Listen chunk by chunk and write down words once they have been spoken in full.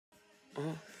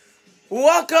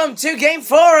Welcome to Game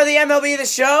 4 of the MLB The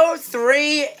Show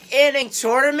 3-inning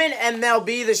tournament,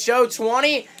 MLB The Show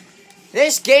 20.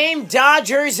 This game,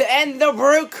 Dodgers and the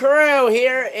Brew Crew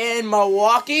here in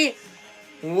Milwaukee.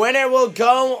 Winner will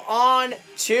go on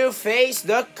to face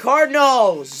the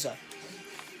Cardinals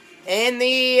in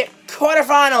the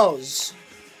quarterfinals.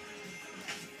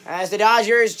 As the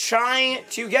Dodgers trying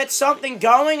to get something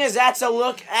going, as that's a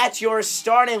look at your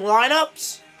starting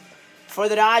lineups for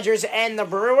the Dodgers and the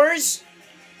Brewers.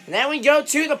 And then we go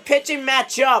to the pitching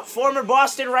matchup. Former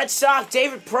Boston Red Sox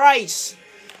David Price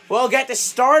will get the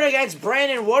start against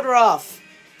Brandon Woodruff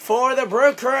for the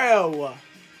Brew Crew.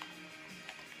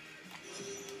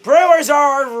 Brewers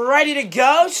are ready to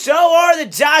go. So are the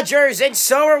Dodgers, and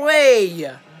so are we.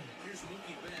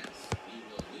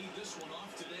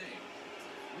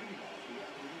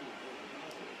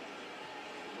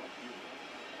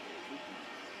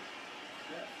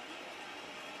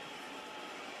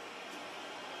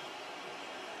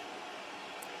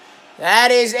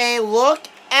 That is a look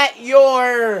at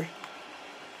your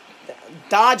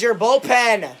Dodger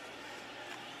bullpen.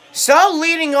 So,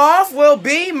 leading off will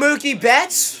be Mookie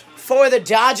Betts for the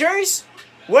Dodgers.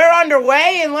 We're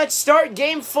underway, and let's start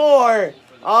Game 4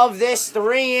 of this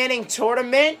 3-inning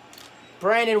tournament.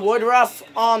 Brandon Woodruff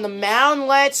on the mound.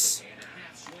 Let's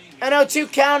an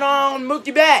 0-2 count on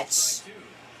Mookie Betts.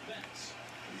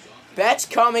 Betts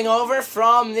coming over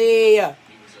from the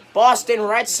Boston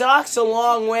Red Sox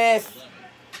along with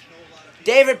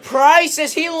David Price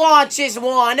as he launches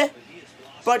one,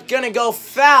 but gonna go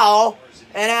foul,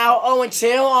 and now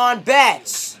 0-2 on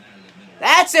Betts.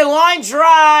 That's a line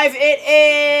drive.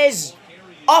 It is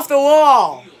off the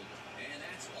wall.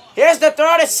 Here's the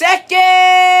throw to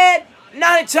second.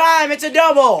 Not in time. It's a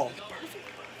double.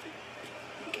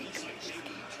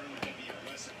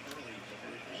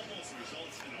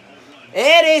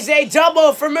 It is a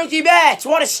double for Mookie Betts.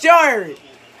 What a start.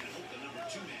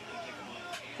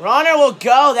 Runner will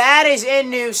go. That is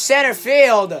into center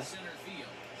field.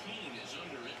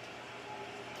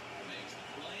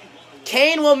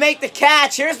 Kane will make the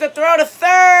catch. Here's the throw to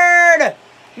third.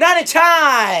 Not in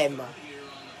time.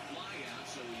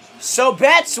 So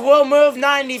Betts will move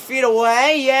 90 feet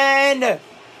away. And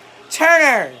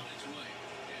Turner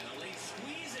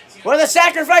with a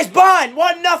sacrifice bunt.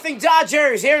 1-0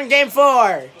 Dodgers here in Game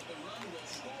 4.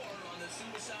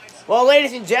 Well,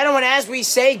 ladies and gentlemen, as we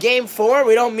say Game 4,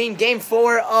 we don't mean Game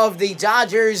 4 of the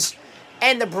Dodgers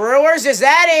and the Brewers, as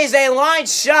that is a line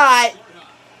shot.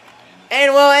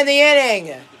 And we'll end the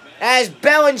inning as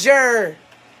Bellinger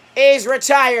is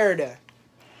retired.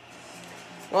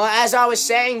 Well, as I was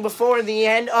saying before the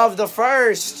end of the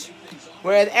first,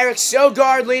 with Eric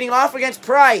Sogard leading off against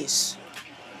Price.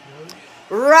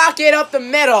 Rocket up the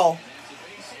middle.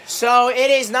 So it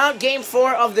is not Game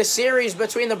 4 of the series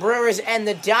between the Brewers and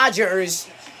the Dodgers.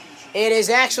 It is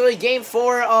actually Game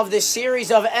 4 of the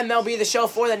series of MLB The Show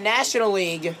for the National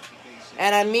League.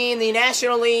 And I mean the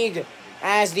National League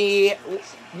as the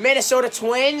Minnesota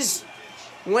Twins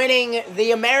winning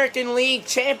the American League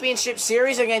Championship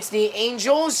Series against the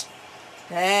Angels.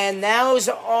 And those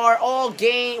are all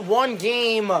Those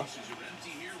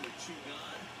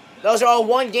are all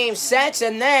one-game sets.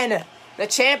 And then the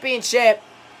championship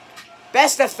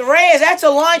best of 3, as that's a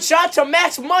line shot to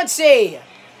Max Muncy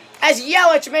as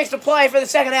Yelich makes the play for the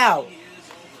second out.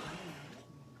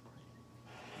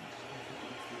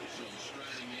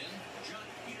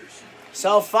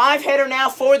 So 5-hitter now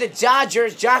for the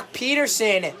Dodgers. Jock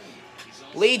Peterson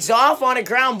leads off on a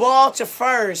ground ball to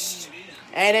first.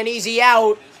 And an easy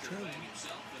out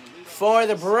for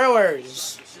the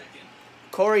Brewers.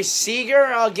 Corey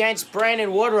Seager against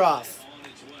Brandon Woodruff.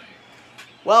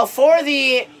 Well, for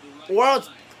the World,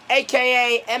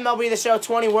 a.k.a. MLB The Show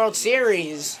 20 World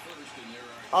Series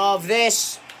of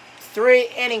this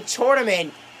 3-inning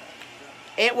tournament,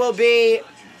 it will be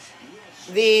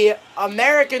the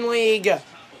American League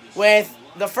with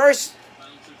the first.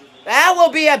 That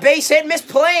will be a base hit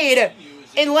misplayed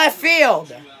in left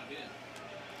field.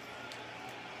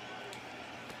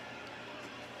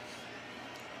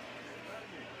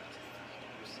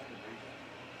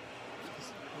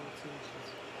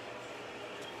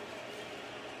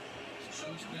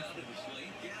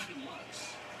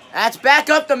 That's back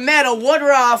up the middle.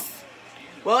 Woodruff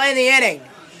will end the inning.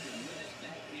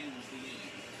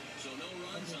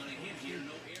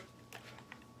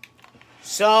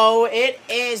 So it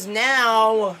is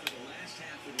now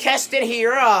Keston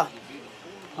Hiura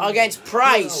against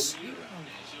Price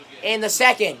in the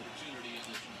second.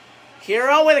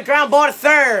 Hiura with a ground ball to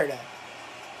third.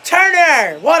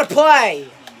 Turner, what a play.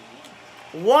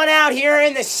 One out here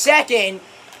in the second.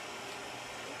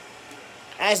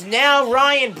 As now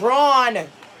Ryan Braun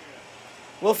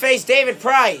will face David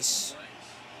Price.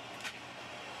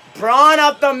 Braun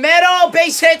up the middle,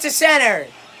 base hit to center.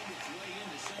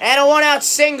 And a one-out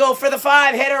single for the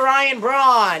 5-hitter Ryan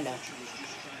Braun.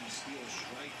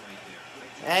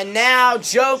 And now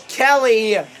Joe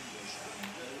Kelly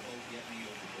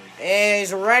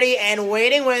is ready and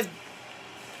waiting with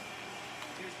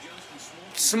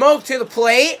Smoke to the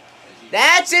plate.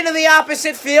 That's into the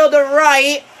opposite field to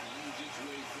right.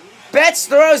 Betts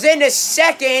throws into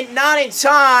second, not in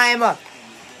time.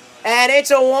 And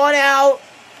it's a one-out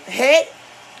hit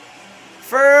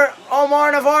for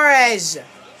Omar Narvaez.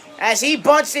 As he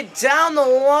bunts it down the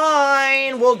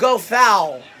line, will go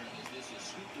foul.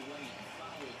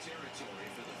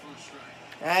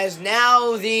 As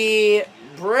now the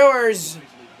Brewers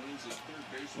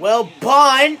will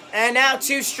bunt, and now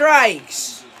 2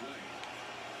 strikes.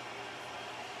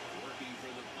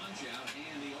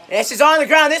 This is on the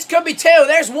ground. This could be 2.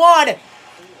 There's 1.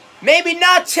 Maybe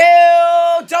not 2.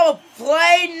 Double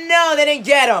play. No, they didn't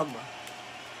get him.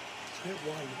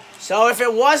 So if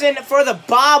it wasn't for the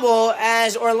bobble,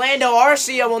 as Orlando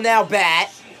Arcia will now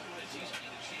bat.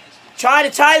 Trying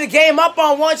to tie the game up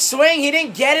on one swing. He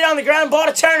didn't get it on the ground. Ball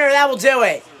to Turner. That will do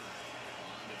it.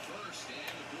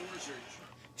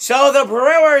 So the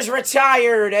Brewers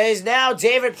retired, as now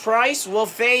David Price will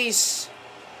face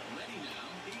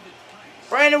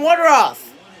Brandon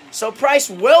Woodruff. So Price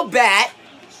will bat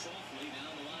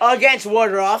against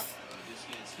Woodruff.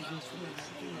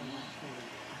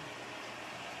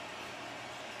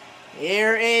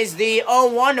 Here is the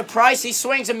 0-1 to Price. He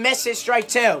swings and misses, strike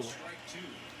 2.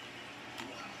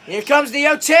 Here comes the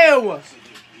 0-2.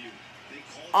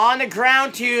 On the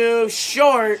ground to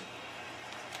short.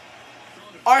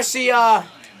 Arcia,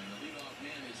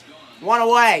 1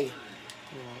 away.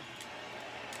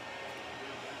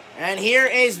 And here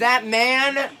is that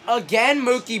man again,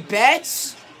 Mookie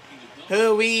Betts,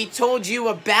 who we told you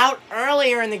about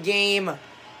earlier in the game,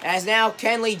 as now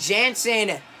Kenley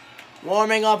Jansen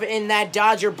warming up in that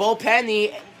Dodger bullpen,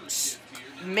 the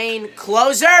main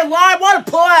closer. Line, what a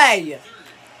play!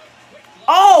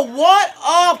 Oh, what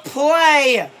a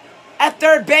play at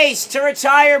third base to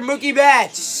retire Mookie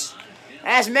Betts.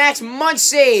 As Max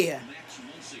Muncy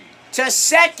to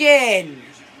second.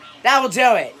 That will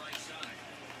do it.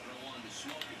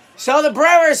 So the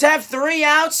Brewers have 3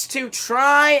 outs to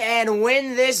try and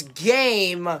win this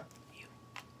game.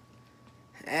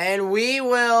 And we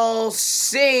will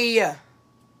see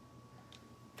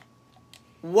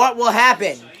what will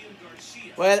happen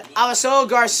with Avisail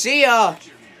Garcia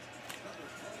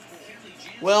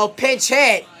will pinch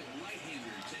hit.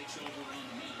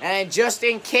 And just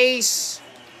in case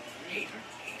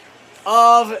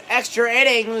of extra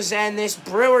innings and this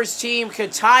Brewers team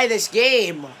could tie this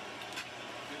game,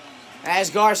 as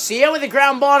Garcia with a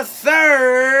ground ball to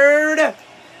third,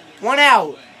 1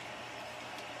 out.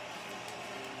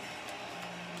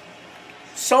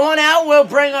 So 1 out will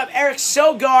bring up Eric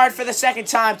Sogard for the 2nd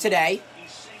time today.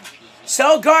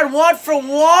 Sogard 1 for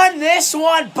 1. This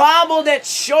one bobbled it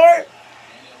short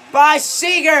by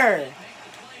Seager.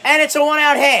 And it's a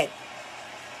 1-out hit.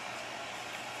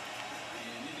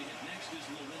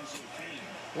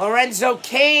 Lorenzo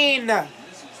Cain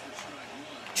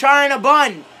trying to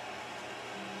bunt.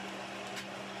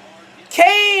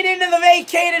 Cain into the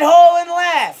vacated hole and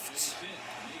left.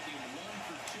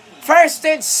 First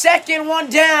and second,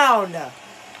 1 down.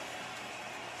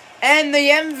 And the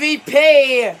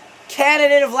MVP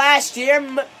candidate of last year,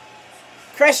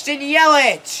 Christian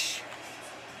Yelich.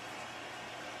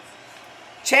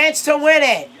 Chance to win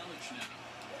it.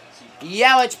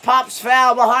 Yelich pops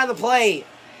foul behind the plate.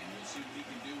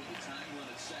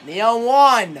 The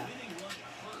 0-1.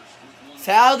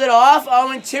 Fouled it off.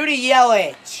 0-2 to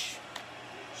Yelich.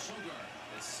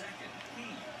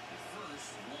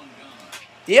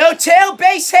 The 0-2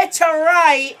 base hit to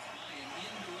right.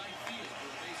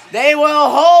 They will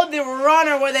hold the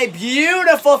runner with a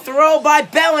beautiful throw by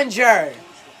Bellinger.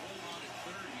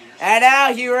 And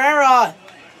now Herrera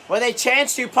with a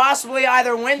chance to possibly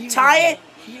either tie it,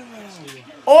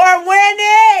 or win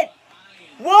it!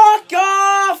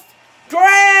 Walk-off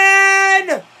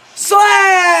grand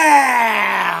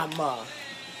slam!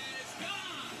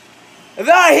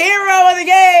 The hero of the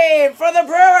game for the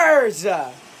Brewers.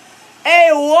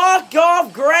 A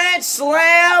walk-off grand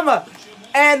slam,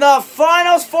 and the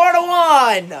finals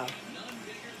 4-1.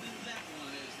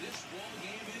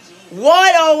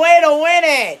 What a way to win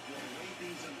it!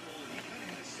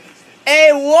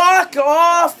 A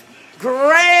walk-off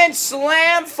grand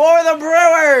slam for the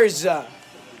Brewers.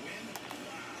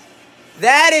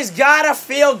 That has got to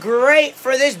feel great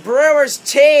for this Brewers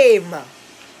team.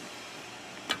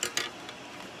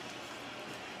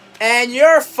 And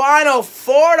your final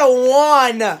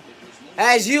 4-1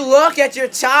 as you look at your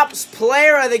top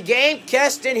player of the game,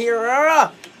 Keston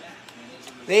Hiura,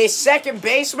 the second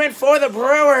baseman for the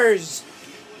Brewers,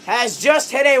 has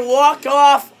just hit a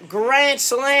walk-off grand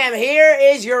slam. Here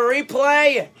is your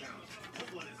replay.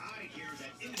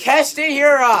 Keston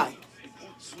Hiura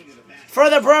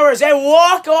for the Brewers, a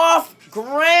walk-off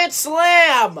grand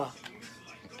slam.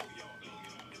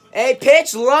 A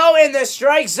pitch low in the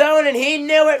strike zone, and he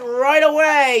knew it right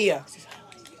away.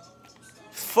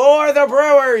 For the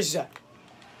Brewers,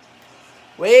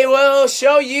 we will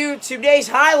show you today's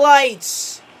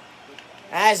highlights,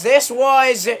 as this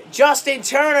was Justin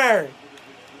Turner,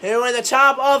 who in the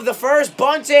top of the first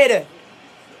bunted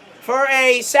for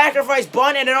a sacrifice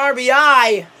bunt and an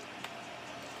RBI.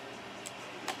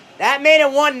 That made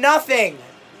it 1-0.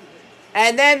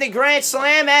 And then the grand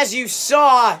slam, as you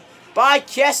saw, by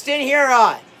Keston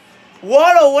Hiura.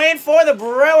 What a win for the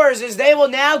Brewers, as they will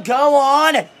now go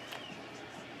on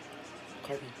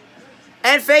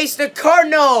and face the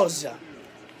Cardinals.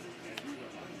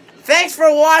 Thanks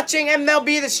for watching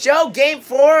MLB The Show, Game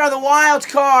 4 of the Wild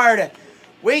Card.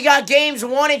 We got Games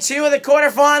 1 and 2 of the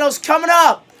quarterfinals coming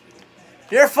up.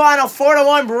 Your final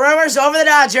 4-1 Brewers over the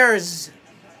Dodgers.